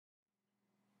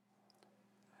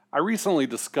I recently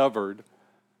discovered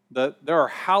that there are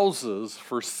houses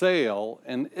for sale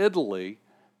in Italy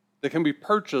that can be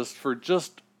purchased for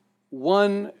just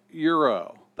 €1.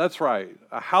 That's right,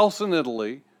 a house in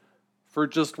Italy for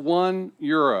just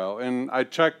 €1. And I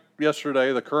checked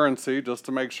yesterday the currency just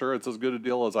to make sure it's as good a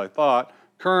deal as I thought.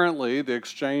 Currently, the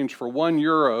exchange for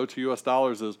 €1 to US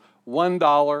dollars is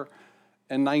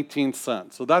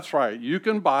 $1.19. So that's right, you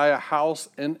can buy a house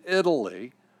in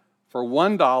Italy for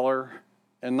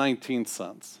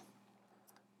 $1.19.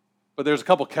 But there's a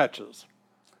couple catches.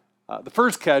 The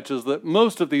first catch is that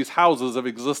most of these houses have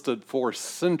existed for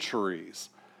centuries,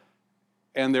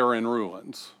 and they're in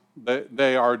ruins.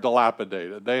 They are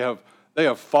dilapidated. They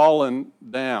have fallen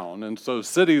down, and so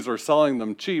cities are selling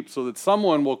them cheap so that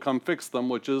someone will come fix them,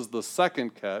 which is the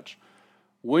second catch.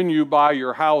 When you buy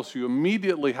your house, you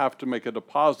immediately have to make a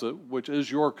deposit, which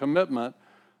is your commitment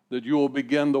that you will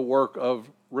begin the work of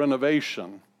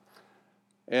renovation.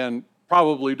 And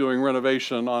probably doing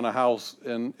renovation on a house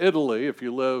in Italy, if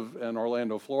you live in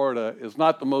Orlando, Florida, is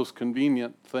not the most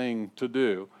convenient thing to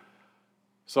do.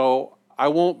 So I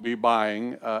won't be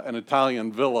buying an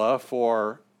Italian villa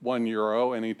for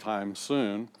 €1 anytime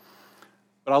soon,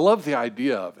 but I love the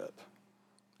idea of it.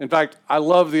 In fact, I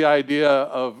love the idea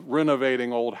of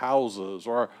renovating old houses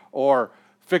or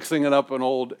fixing it up an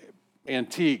old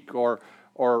antique or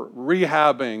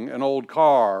rehabbing an old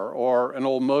car or an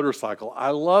old motorcycle.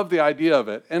 I love the idea of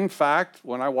it. In fact,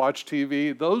 when I watch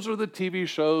TV, those are the TV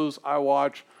shows I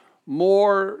watch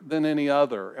more than any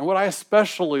other. And what I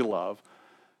especially love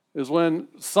is when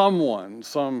someone,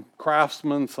 some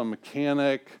craftsman, some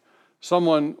mechanic,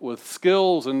 someone with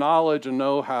skills and knowledge and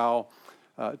know-how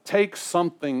takes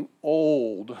something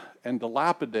old and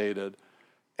dilapidated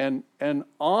and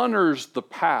honors the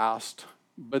past,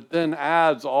 but then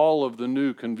adds all of the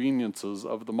new conveniences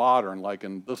of the modern, like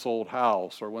in this old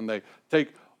house, or when they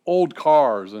take old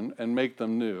cars and make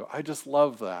them new. I just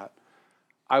love that.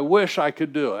 I wish I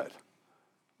could do it,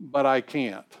 but I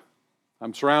can't.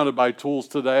 I'm surrounded by tools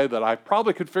today that I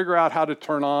probably could figure out how to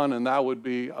turn on, and that would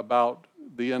be about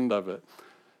the end of it.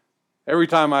 Every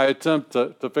time I attempt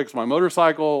to fix my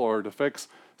motorcycle or to fix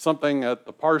something at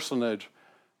the parsonage,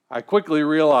 I quickly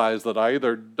realize that I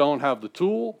either don't have the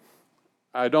tool,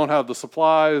 I don't have the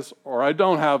supplies, or I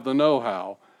don't have the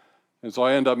know-how. And so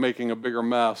I end up making a bigger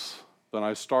mess than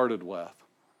I started with.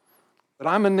 But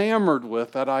I'm enamored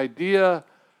with that idea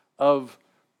of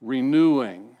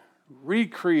renewing,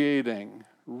 recreating,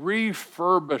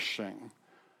 refurbishing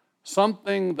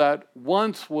something that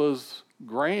once was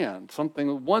grand, something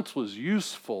that once was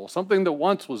useful, something that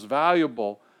once was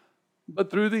valuable,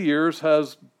 but through the years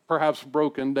has perhaps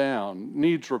broken down,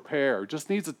 needs repair, just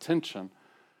needs attention,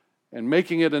 and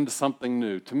making it into something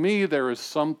new. To me, there is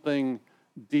something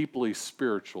deeply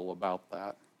spiritual about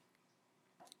that.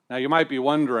 Now, you might be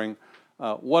wondering,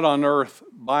 what on earth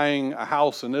buying a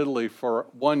house in Italy for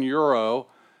 €1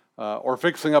 or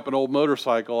fixing up an old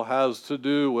motorcycle has to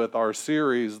do with our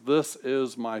series, This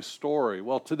Is My Story.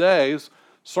 Well, today's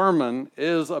sermon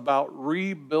is about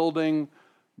rebuilding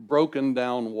broken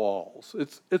down walls.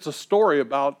 It's a story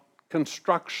about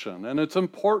construction, and it's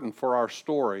important for our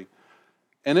story.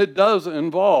 And it does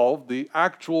involve the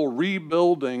actual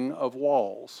rebuilding of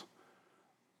walls,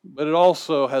 but it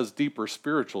also has deeper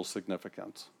spiritual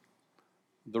significance.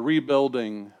 The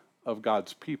rebuilding of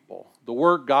God's people, the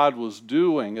work God was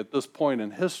doing at this point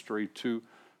in history to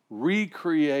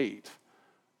recreate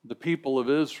the people of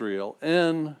Israel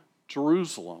in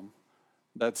Jerusalem,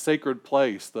 that sacred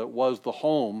place that was the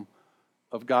home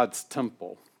of God's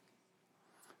temple.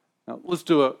 Now, let's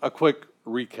do a quick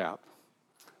recap.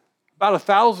 About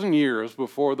 1,000 years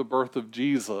before the birth of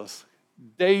Jesus,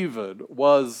 David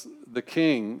was the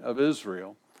king of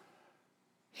Israel.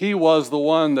 He was the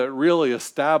one that really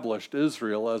established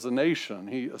Israel as a nation.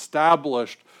 He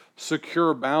established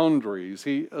secure boundaries.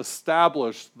 He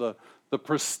established the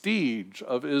prestige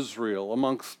of Israel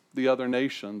amongst the other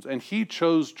nations. And he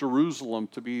chose Jerusalem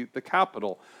to be the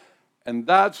capital. And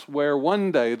that's where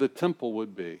one day the temple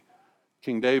would be.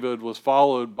 King David was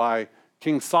followed by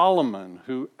King Solomon,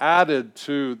 who added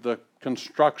to the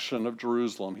construction of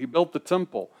Jerusalem. He built the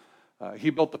temple. He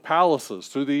built the palaces.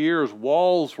 Through the years,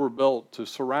 walls were built to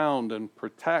surround and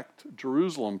protect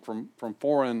Jerusalem from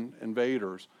foreign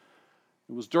invaders.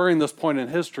 It was during this point in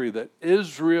history that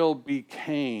Israel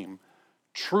became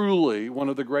truly one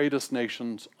of the greatest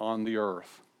nations on the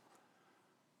earth.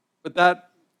 But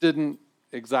that didn't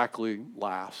exactly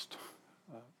last.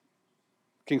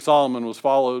 King Solomon was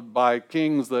followed by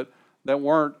kings that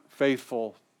weren't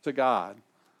faithful to God.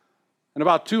 And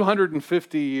about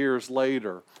 250 years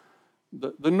later,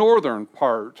 The northern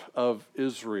part of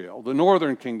Israel, the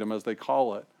northern kingdom as they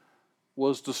call it,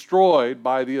 was destroyed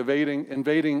by the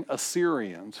invading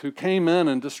Assyrians, who came in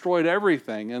and destroyed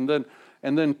everything and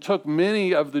then took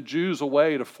many of the Jews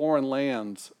away to foreign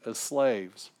lands as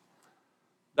slaves.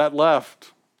 That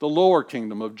left the lower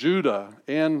kingdom of Judah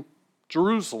and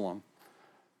Jerusalem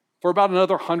for about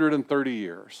another 130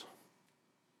 years.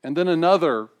 And then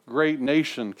another great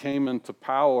nation came into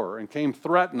power and came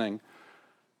threatening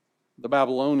the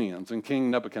Babylonians and King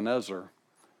Nebuchadnezzar.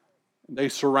 They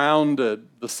surrounded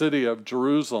the city of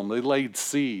Jerusalem. They laid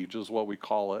siege, is what we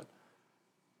call it.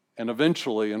 And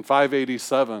eventually, in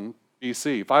 587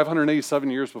 BC, 587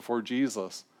 years before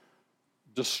Jesus,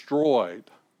 destroyed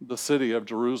the city of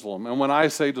Jerusalem. And when I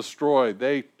say destroyed,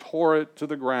 they tore it to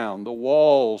the ground. The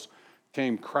walls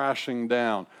came crashing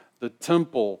down. The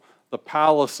temple, the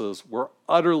palaces were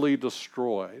utterly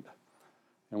destroyed.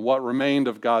 And what remained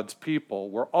of God's people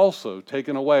were also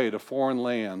taken away to foreign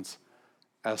lands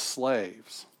as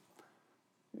slaves.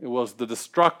 It was the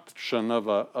destruction of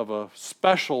a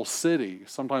special city.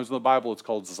 Sometimes in the Bible it's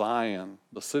called Zion,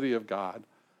 the city of God.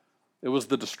 It was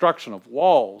the destruction of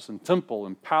walls and temple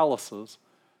and palaces,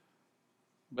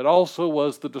 but also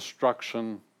was the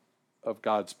destruction of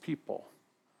God's people.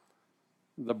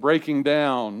 The breaking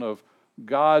down of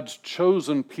God's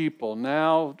chosen people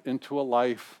now into a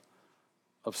life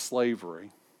of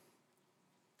slavery.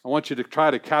 I want you to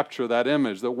try to capture that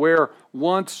image, that where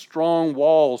once strong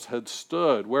walls had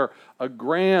stood, where a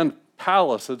grand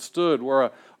palace had stood,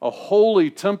 where a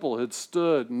holy temple had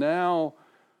stood, now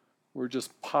were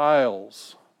just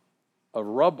piles of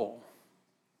rubble,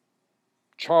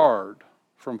 charred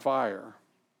from fire.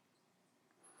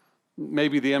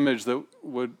 Maybe the image that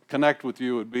would connect with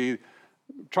you would be,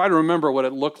 try to remember what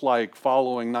it looked like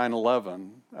following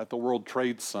 9/11 at the World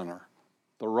Trade Center.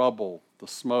 The rubble, the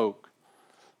smoke,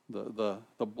 the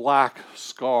black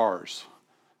scars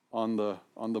on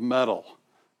the metal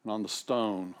and on the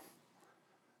stone.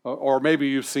 Or maybe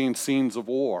you've seen scenes of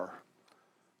war,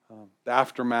 the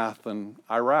aftermath in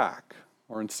Iraq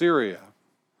or in Syria,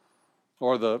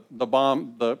 or the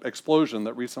explosion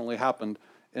that recently happened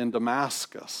in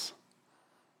Damascus.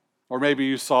 Or maybe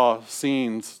you saw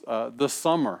scenes this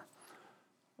summer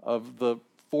of the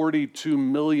 42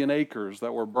 million acres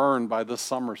that were burned by this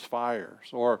summer's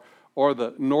fires, or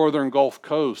the northern Gulf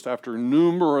Coast after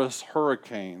numerous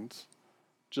hurricanes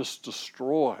just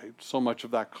destroyed so much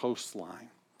of that coastline.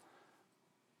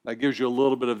 That gives you a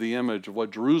little bit of the image of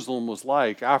what Jerusalem was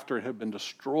like after it had been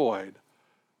destroyed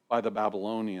by the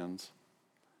Babylonians.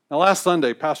 Now, last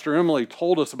Sunday, Pastor Emily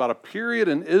told us about a period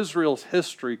in Israel's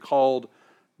history called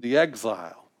the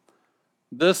exile.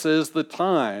 This is the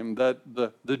time that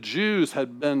the Jews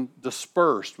had been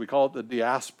dispersed. We call it the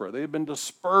diaspora. They had been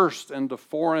dispersed into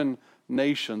foreign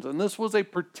nations. And this was a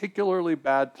particularly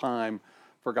bad time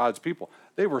for God's people.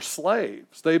 They were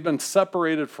slaves. They had been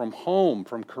separated from home,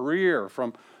 from career,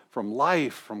 from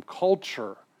life, from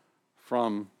culture,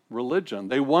 from religion.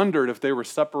 They wondered if they were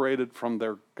separated from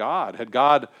their God. Had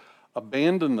God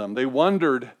abandoned them? They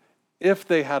wondered if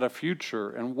they had a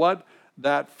future and what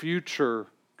that future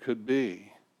could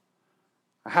be.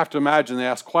 I have to imagine they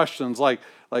ask questions like,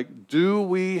 do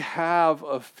we have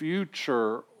a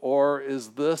future, or is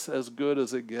this as good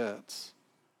as it gets?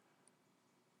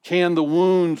 Can the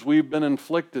wounds we've been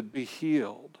inflicted be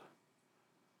healed?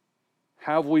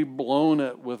 Have we blown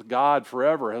it with God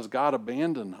forever? Has God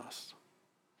abandoned us?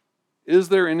 Is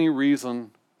there any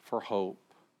reason for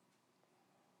hope?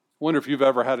 I wonder if you've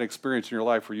ever had an experience in your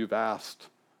life where you've asked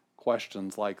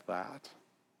questions like that.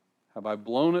 Have I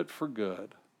blown it for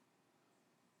good?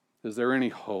 Is there any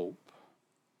hope?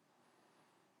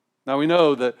 Now we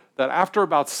know that after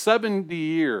about 70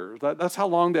 years, that's how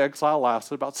long the exile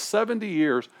lasted, about 70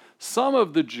 years, some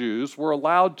of the Jews were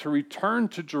allowed to return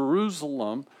to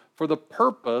Jerusalem for the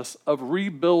purpose of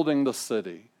rebuilding the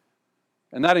city.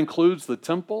 And that includes the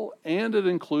temple, and it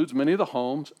includes many of the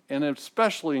homes, and it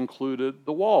especially included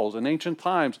the walls. In ancient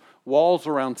times, walls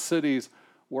around cities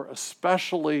were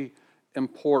especially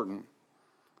important.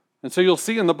 And so you'll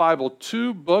see in the Bible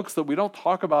two books that we don't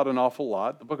talk about an awful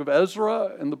lot, the book of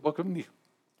Ezra and the book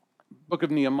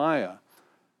of Nehemiah.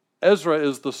 Ezra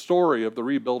is the story of the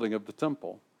rebuilding of the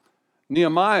temple.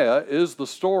 Nehemiah is the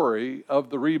story of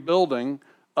the rebuilding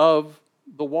of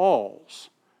the walls.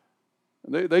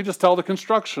 They just tell the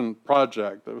construction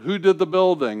project, who did the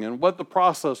building and what the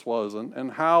process was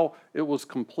and how it was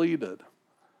completed.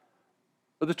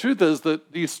 But the truth is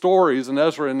that these stories in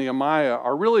Ezra and Nehemiah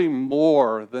are really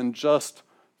more than just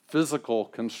physical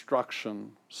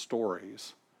construction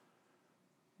stories.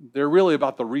 They're really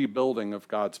about the rebuilding of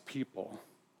God's people.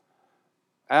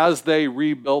 As they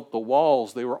rebuilt the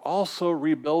walls, they were also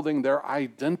rebuilding their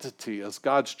identity as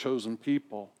God's chosen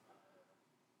people.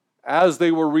 As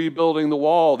they were rebuilding the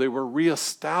wall, they were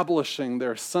reestablishing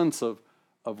their sense of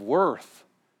worth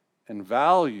and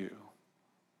value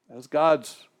as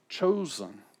God's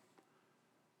chosen.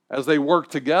 As they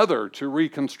worked together to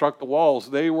reconstruct the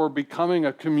walls, they were becoming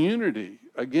a community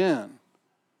again.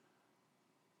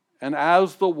 And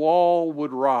as the wall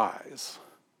would rise,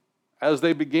 as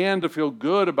they began to feel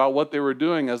good about what they were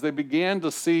doing, as they began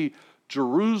to see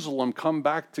Jerusalem come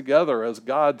back together as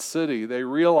God's city, they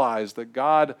realized that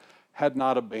God had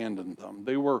not abandoned them.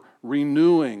 They were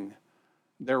renewing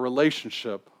their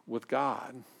relationship with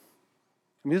God.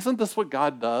 I mean, isn't this what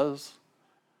God does?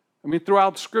 I mean,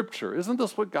 throughout Scripture, isn't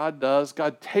this what God does?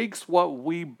 God takes what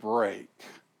we break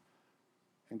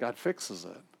and God fixes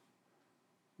it.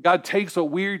 God takes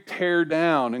what we tear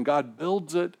down and God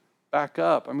builds it back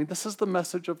up. I mean, this is the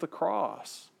message of the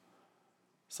cross.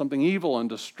 Something evil and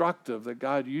destructive that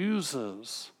God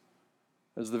uses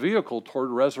as the vehicle toward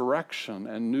resurrection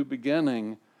and new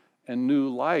beginning and new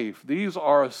life. These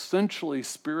are essentially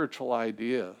spiritual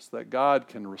ideas that God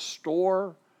can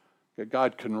restore, that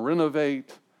God can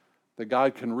renovate, that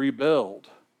God can rebuild,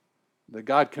 that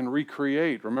God can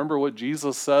recreate. Remember what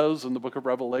Jesus says in the book of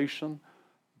Revelation?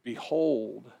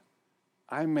 Behold,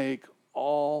 I make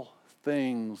all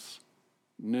things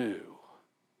new.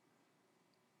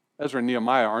 Ezra and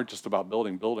Nehemiah aren't just about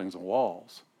building buildings and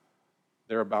walls.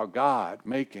 They're about God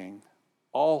making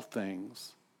all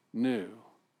things new.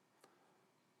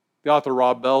 The author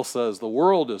Rob Bell says, the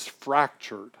world is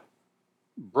fractured,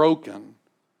 broken.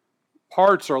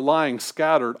 Parts are lying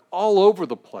scattered all over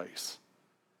the place.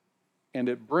 And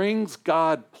it brings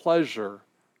God pleasure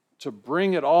to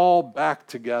bring it all back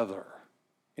together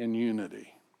in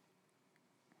unity.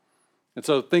 And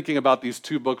so thinking about these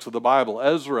two books of the Bible,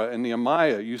 Ezra and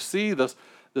Nehemiah, you see this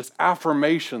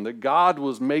affirmation that God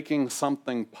was making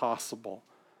something possible.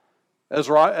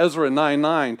 Ezra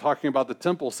 9:9, talking about the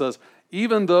temple, says,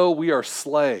 even though we are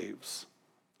slaves,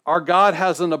 our God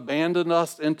hasn't abandoned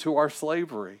us into our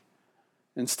slavery.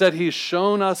 Instead, he's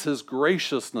shown us his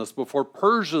graciousness before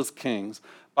Persia's kings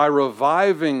by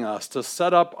reviving us to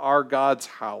set up our God's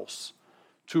house,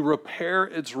 to repair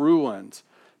its ruins,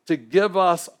 to give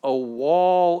us a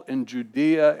wall in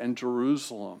Judea and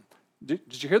Jerusalem. Did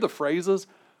you hear the phrases?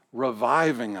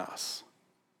 Reviving us,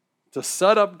 to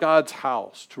set up God's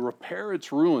house, to repair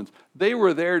its ruins. They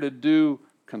were there to do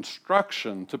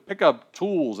construction, to pick up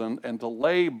tools and to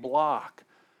lay block.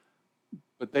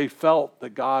 But they felt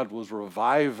that God was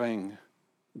reviving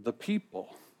the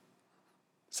people.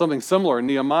 Something similar in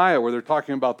Nehemiah where they're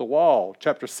talking about the wall,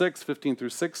 chapter 6, 15 through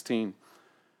 16.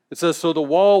 It says, so the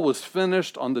wall was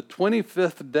finished on the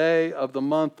 25th day of the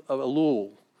month of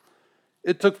Elul.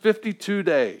 It took 52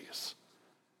 days.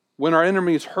 When our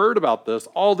enemies heard about this,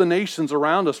 all the nations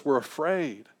around us were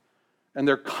afraid, and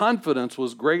their confidence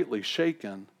was greatly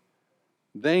shaken.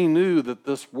 They knew that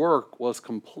this work was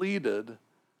completed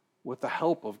with the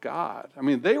help of God. I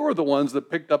mean, they were the ones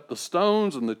that picked up the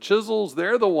stones and the chisels.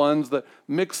 They're the ones that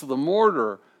mixed the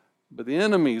mortar. But the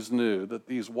enemies knew that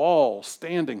these walls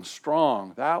standing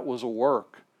strong, that was a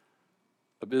work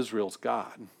of Israel's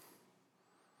God.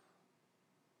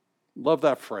 Love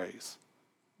that phrase.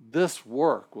 This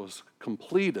work was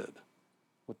completed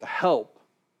with the help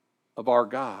of our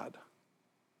God.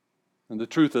 And the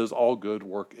truth is, all good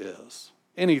work is.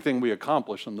 Anything we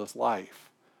accomplish in this life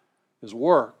is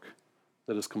work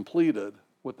that is completed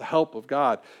with the help of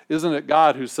God. Isn't it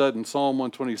God who said in Psalm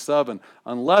 127,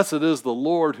 unless it is the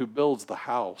Lord who builds the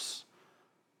house,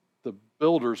 the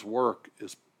builder's work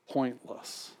is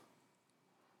pointless.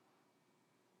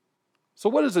 So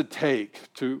what does it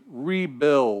take to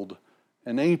rebuild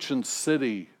an ancient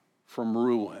city from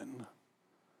ruin?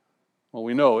 Well,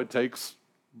 we know it takes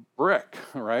brick,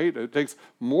 right? It takes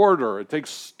mortar, it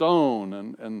takes stone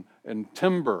and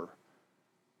timber.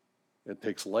 It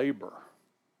takes labor.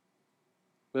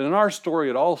 But in our story,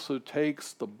 it also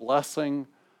takes the blessing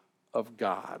of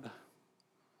God.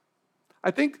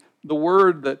 I think the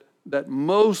word that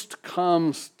most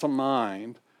comes to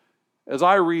mind as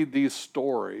I read these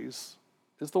stories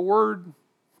is the word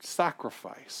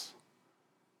sacrifice.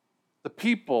 The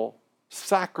people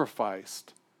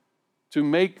sacrificed to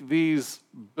make these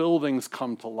buildings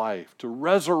come to life, to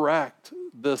resurrect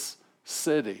this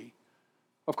city.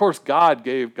 Of course, God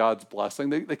gave God's blessing.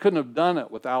 They couldn't have done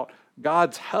it without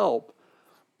God's help,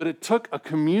 but it took a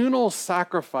communal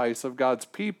sacrifice of God's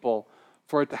people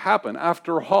for it to happen.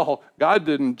 After all, God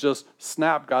didn't just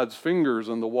snap God's fingers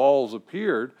and the walls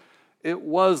appeared. It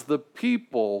was the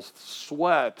people's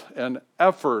sweat and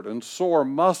effort and sore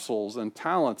muscles and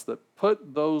talents that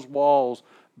put those walls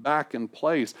back in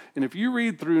place. And if you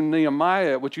read through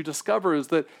Nehemiah, what you discover is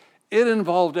that it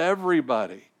involved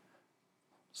everybody.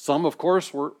 Some, of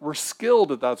course, were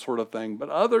skilled at that sort of thing, but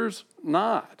others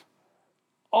not.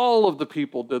 All of the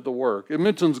people did the work. It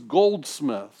mentions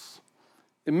goldsmiths.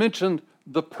 It mentioned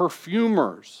the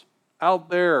perfumers out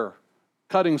there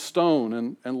cutting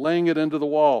stone and laying it into the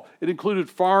wall. It included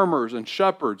farmers and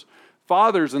shepherds,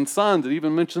 fathers and sons. It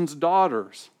even mentions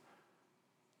daughters.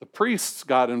 The priests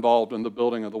got involved in the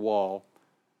building of the wall.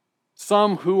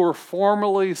 Some who were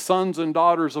formerly sons and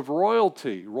daughters of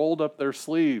royalty rolled up their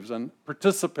sleeves and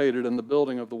participated in the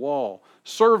building of the wall.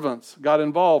 Servants got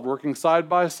involved, working side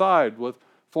by side with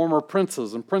former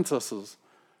princes and princesses.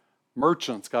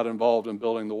 Merchants got involved in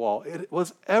building the wall. It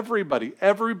was everybody.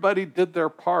 Everybody did their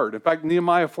part. In fact,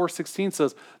 Nehemiah 4:16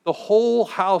 says, the whole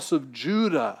house of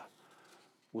Judah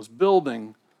was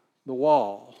building the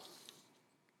wall.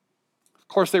 Of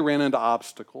course, they ran into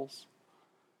obstacles.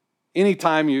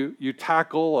 Anytime you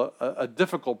tackle a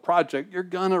difficult project, you're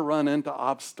going to run into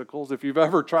obstacles. If you've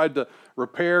ever tried to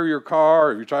repair your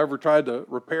car, if you've ever tried to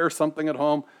repair something at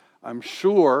home, I'm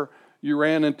sure you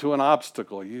ran into an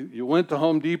obstacle. You went to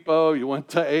Home Depot, you went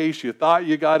to Ace, you thought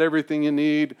you got everything you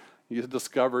need, you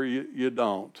discover you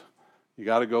don't. You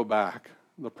got to go back.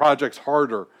 The project's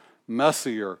harder,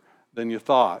 messier than you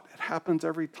thought. It happens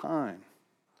every time.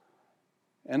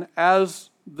 And as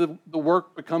the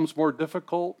work becomes more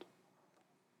difficult,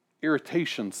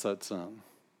 irritation sets in.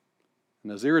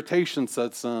 And as irritation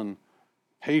sets in,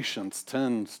 patience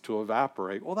tends to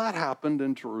evaporate. Well, that happened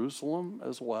in Jerusalem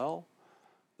as well.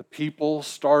 The people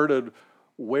started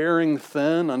wearing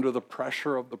thin under the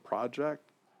pressure of the project.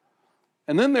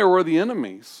 And then there were the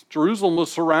enemies. Jerusalem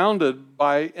was surrounded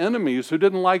by enemies who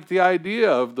didn't like the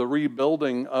idea of the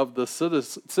rebuilding of the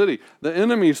city. The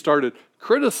enemy started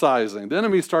criticizing. The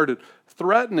enemy started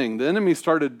threatening. The enemy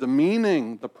started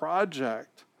demeaning the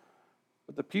project.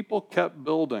 But the people kept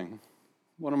building.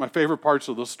 One of my favorite parts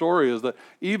of the story is that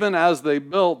even as they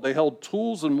built, they held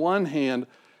tools in one hand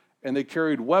and they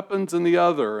carried weapons in the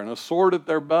other and a sword at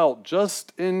their belt,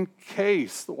 just in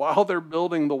case, while they're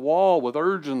building the wall with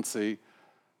urgency,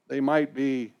 they might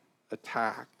be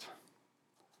attacked.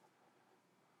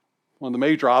 One of the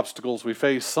major obstacles we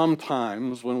face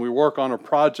sometimes when we work on a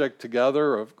project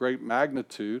together of great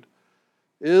magnitude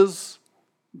is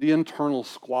the internal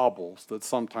squabbles that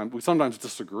we sometimes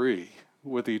disagree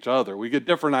with each other. We get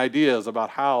different ideas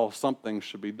about how something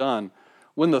should be done.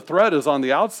 When the threat is on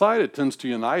the outside, it tends to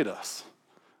unite us.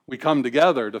 We come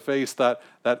together to face that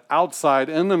outside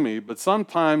enemy, but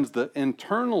sometimes the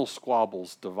internal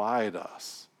squabbles divide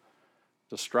us,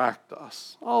 distract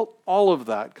us. All of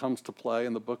that comes to play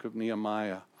in the book of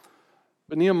Nehemiah.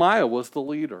 But Nehemiah was the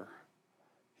leader.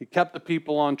 He kept the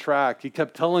people on track. He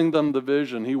kept telling them the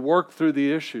vision. He worked through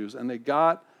the issues, and they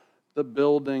got the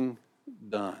building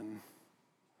done.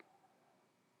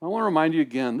 I want to remind you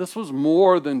again, this was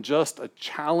more than just a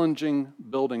challenging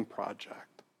building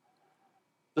project.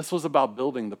 This was about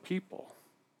building the people.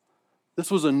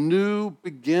 This was a new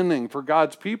beginning for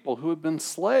God's people who had been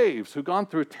slaves, who'd gone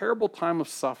through a terrible time of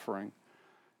suffering.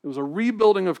 It was a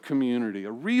rebuilding of community,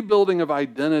 a rebuilding of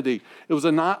identity. It was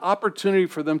an opportunity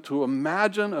for them to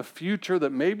imagine a future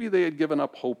that maybe they had given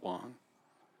up hope on.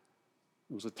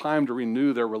 It was a time to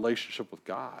renew their relationship with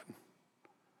God.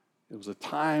 It was a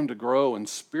time to grow in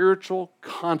spiritual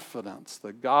confidence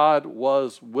that God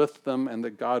was with them and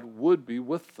that God would be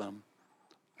with them.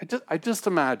 I just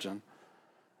imagine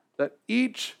that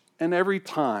each and every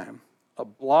time a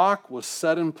block was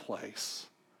set in place,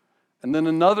 and then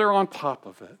another on top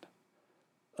of it,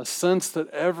 a sense that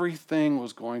everything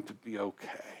was going to be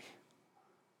okay.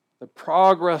 The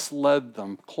progress led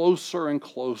them closer and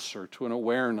closer to an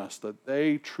awareness that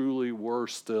they truly were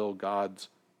still God's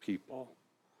people.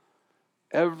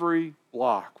 Every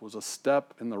block was a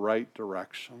step in the right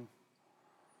direction.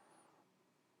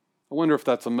 I wonder if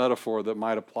that's a metaphor that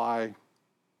might apply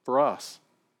for us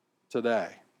today.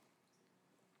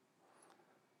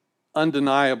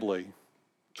 Undeniably,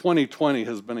 2020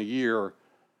 has been a year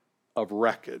of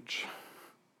wreckage.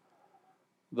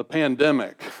 The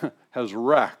pandemic has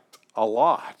wrecked a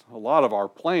lot of our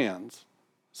plans,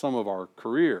 some of our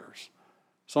careers,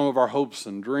 some of our hopes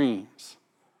and dreams.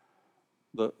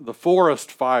 The forest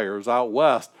fires out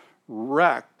west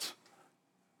wrecked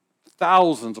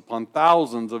thousands upon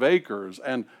thousands of acres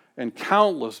and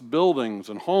countless buildings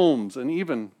and homes and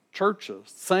even churches.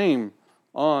 Same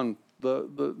on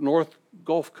the North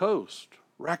Gulf Coast.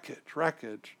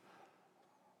 Wreckage.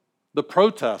 The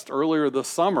protest earlier this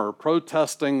summer,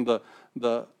 protesting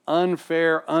the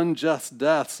unfair, unjust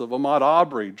deaths of Ahmaud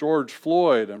Arbery, George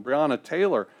Floyd, and Breonna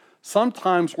Taylor,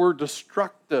 sometimes were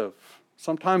destructive.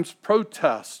 Sometimes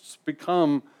protests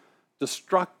become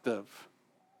destructive.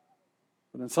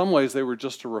 But in some ways, they were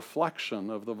just a reflection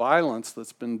of the violence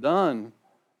that's been done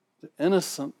to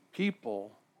innocent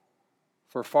people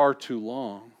for far too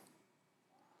long.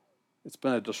 It's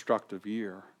been a destructive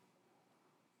year.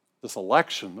 This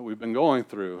election that we've been going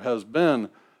through has been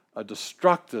a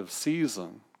destructive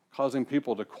season, causing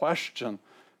people to question,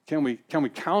 can we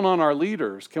count on our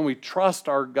leaders? Can we trust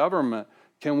our government?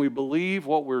 Can we believe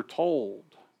what we're told?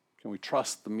 Can we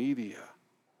trust the media?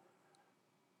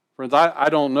 Friends, I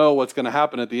don't know what's going to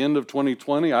happen at the end of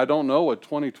 2020. I don't know what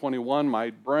 2021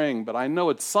 might bring, but I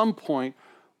know at some point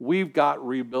we've got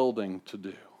rebuilding to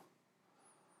do.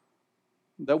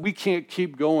 That we can't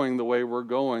keep going the way we're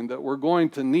going, that we're going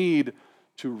to need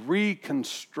to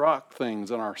reconstruct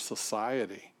things in our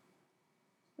society,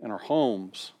 in our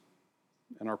homes,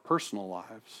 in our personal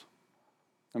lives.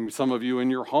 I mean, some of you in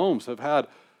your homes have had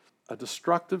a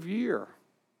destructive year,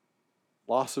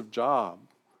 loss of job,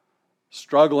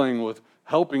 struggling with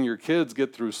helping your kids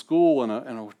get through school in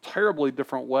a terribly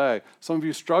different way. Some of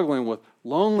you struggling with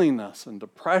loneliness and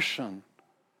depression,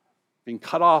 being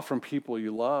cut off from people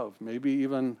you love, maybe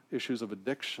even issues of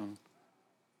addiction,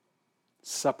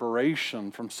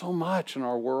 separation from so much in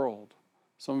our world.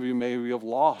 Some of you maybe have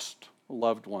lost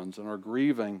loved ones and are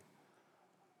grieving.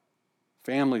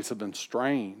 Families have been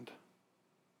strained.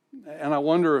 And I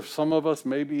wonder if some of us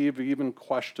maybe have even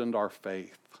questioned our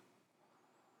faith.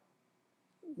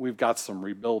 We've got some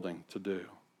rebuilding to do.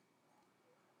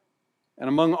 And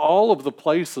among all of the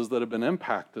places that have been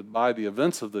impacted by the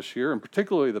events of this year, and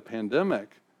particularly the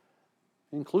pandemic,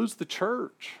 includes the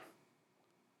church.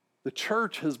 The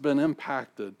church has been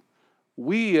impacted.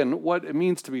 We and what it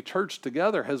means to be church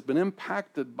together has been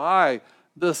impacted by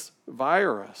this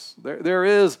virus. There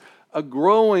is a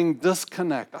growing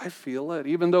disconnect. I feel it.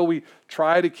 Even though we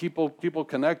try to keep people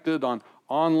connected on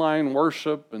online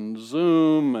worship and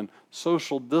Zoom and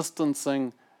social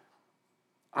distancing,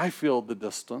 I feel the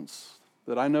distance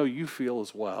that I know you feel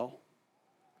as well.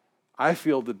 I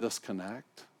feel the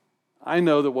disconnect. I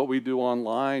know that what we do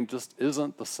online just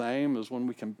isn't the same as when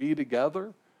we can be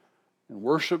together and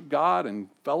worship God and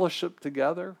fellowship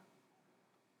together.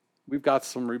 We've got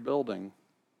some rebuilding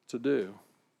to do.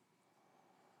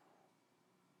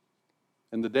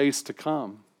 In the days to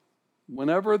come,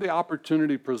 whenever the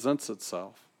opportunity presents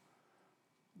itself,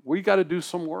 we got to do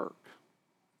some work.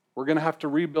 We're going to have to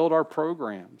rebuild our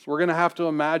programs. We're going to have to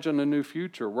imagine a new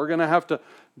future. We're going to have to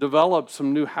develop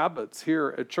some new habits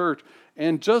here at church.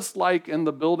 And just like in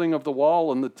the building of the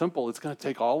wall and the temple, it's going to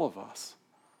take all of us.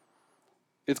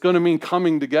 It's going to mean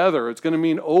coming together. It's going to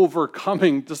mean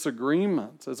overcoming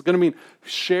disagreements. It's going to mean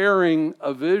sharing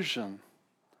a vision.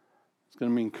 It's going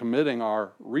to mean committing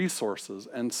our resources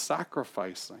and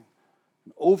sacrificing,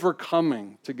 and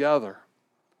overcoming together.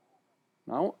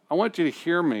 Now, I want you to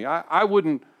hear me. I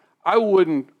wouldn't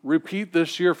repeat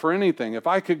this year for anything. If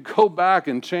I could go back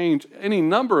and change any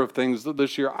number of things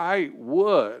this year, I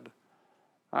would.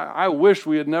 I wish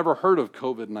we had never heard of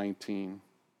COVID-19.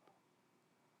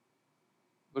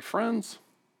 But friends,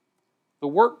 the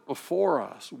work before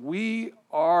us, we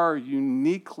are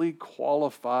uniquely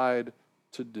qualified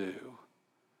to do.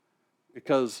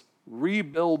 Because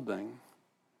rebuilding,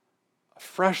 a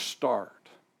fresh start,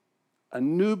 a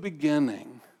new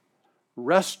beginning,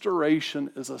 restoration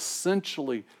is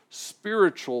essentially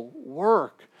spiritual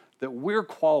work that we're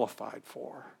qualified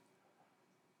for.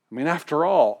 I mean, after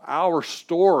all, our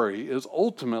story is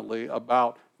ultimately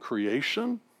about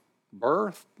creation,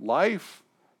 birth, life,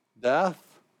 death,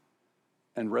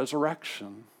 and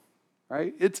resurrection,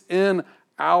 right? It's in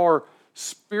our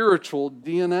spiritual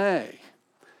DNA.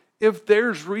 If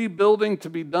there's rebuilding to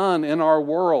be done in our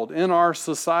world, in our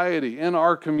society, in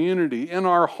our community, in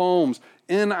our homes,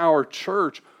 in our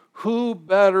church, who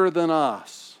better than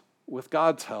us, with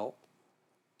God's help,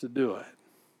 to do it?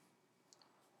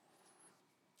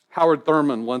 Howard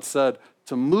Thurman once said,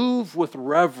 "To move with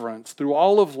reverence through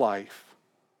all of life,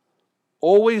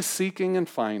 always seeking and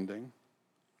finding,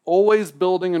 always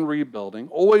building and rebuilding,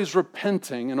 always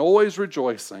repenting and always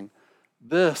rejoicing,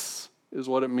 this is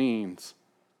what it means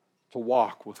to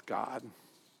walk with God."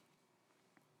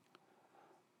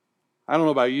 I don't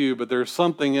know about you, but there's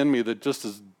something in me that just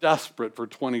is desperate for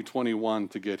 2021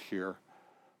 to get here.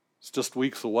 It's just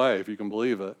weeks away, if you can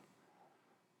believe it.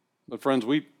 But friends,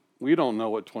 we don't know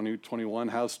what 2021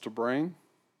 has to bring.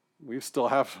 We still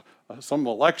have some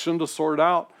election to sort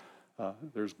out.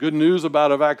 There's good news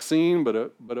about a vaccine, but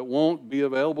it won't be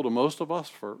available to most of us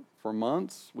for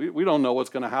months. We don't know what's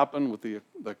going to happen with the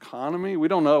economy. We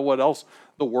don't know what else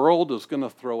the world is going to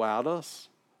throw at us.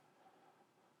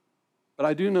 But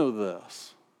I do know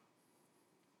this.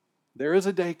 There is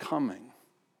a day coming,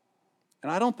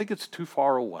 and I don't think it's too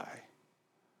far away,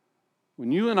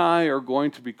 when you and I are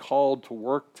going to be called to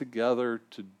work together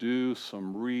to do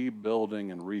some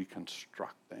rebuilding and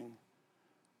reconstructing.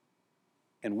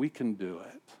 And we can do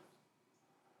it.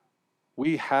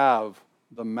 We have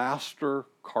the master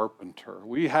carpenter.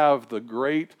 We have the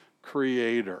great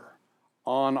creator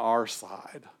on our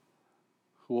side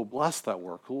who will bless that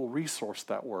work, who will resource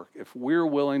that work if we're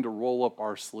willing to roll up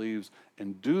our sleeves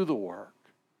and do the work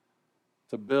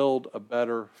to build a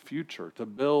better future, to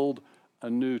build a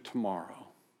new tomorrow.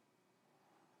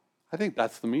 I think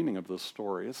that's the meaning of this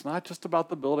story. It's not just about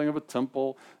the building of a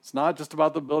temple. It's not just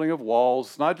about the building of walls.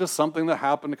 It's not just something that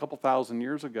happened a couple thousand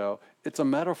years ago. It's a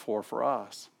metaphor for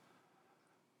us.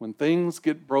 When things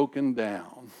get broken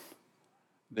down,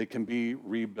 they can be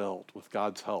rebuilt with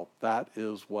God's help. That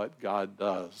is what God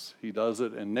does. He does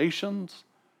it in nations.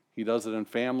 He does it in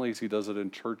families. He does it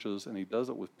in churches. And he does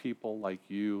it with people like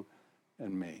you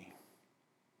and me.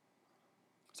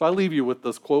 So I leave you with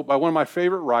this quote by one of my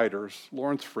favorite writers,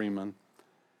 Lawrence Freeman.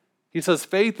 He says,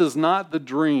 "Faith is not the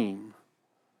dream,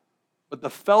 but the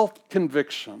felt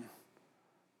conviction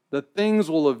that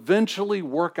things will eventually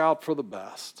work out for the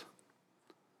best.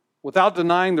 Without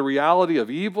denying the reality of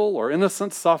evil or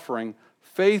innocent suffering,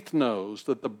 faith knows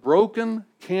that the broken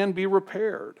can be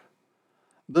repaired,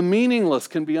 the meaningless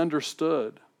can be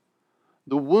understood,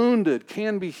 the wounded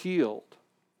can be healed,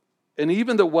 and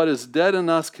even that what is dead in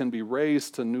us can be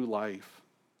raised to new life.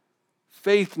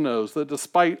 Faith knows that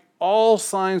despite all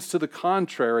signs to the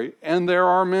contrary, and there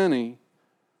are many,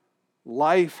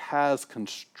 life has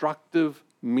constructive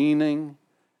meaning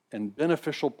and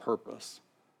beneficial purpose.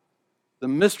 The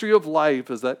mystery of life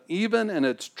is that even in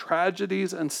its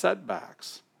tragedies and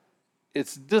setbacks,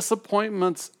 its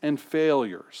disappointments and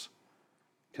failures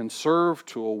can serve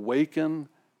to awaken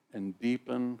and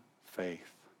deepen faith."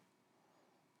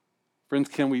 Friends,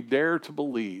 can we dare to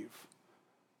believe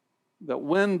that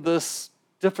when this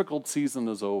difficult season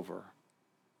is over,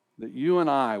 that you and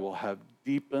I will have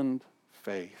deepened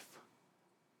faith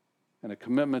and a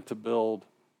commitment to build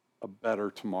a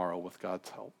better tomorrow with God's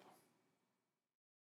help?